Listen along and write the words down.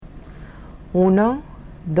1,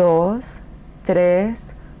 2,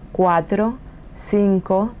 3, 4,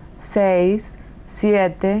 5, 6,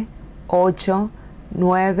 7, 8,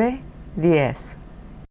 9, 10.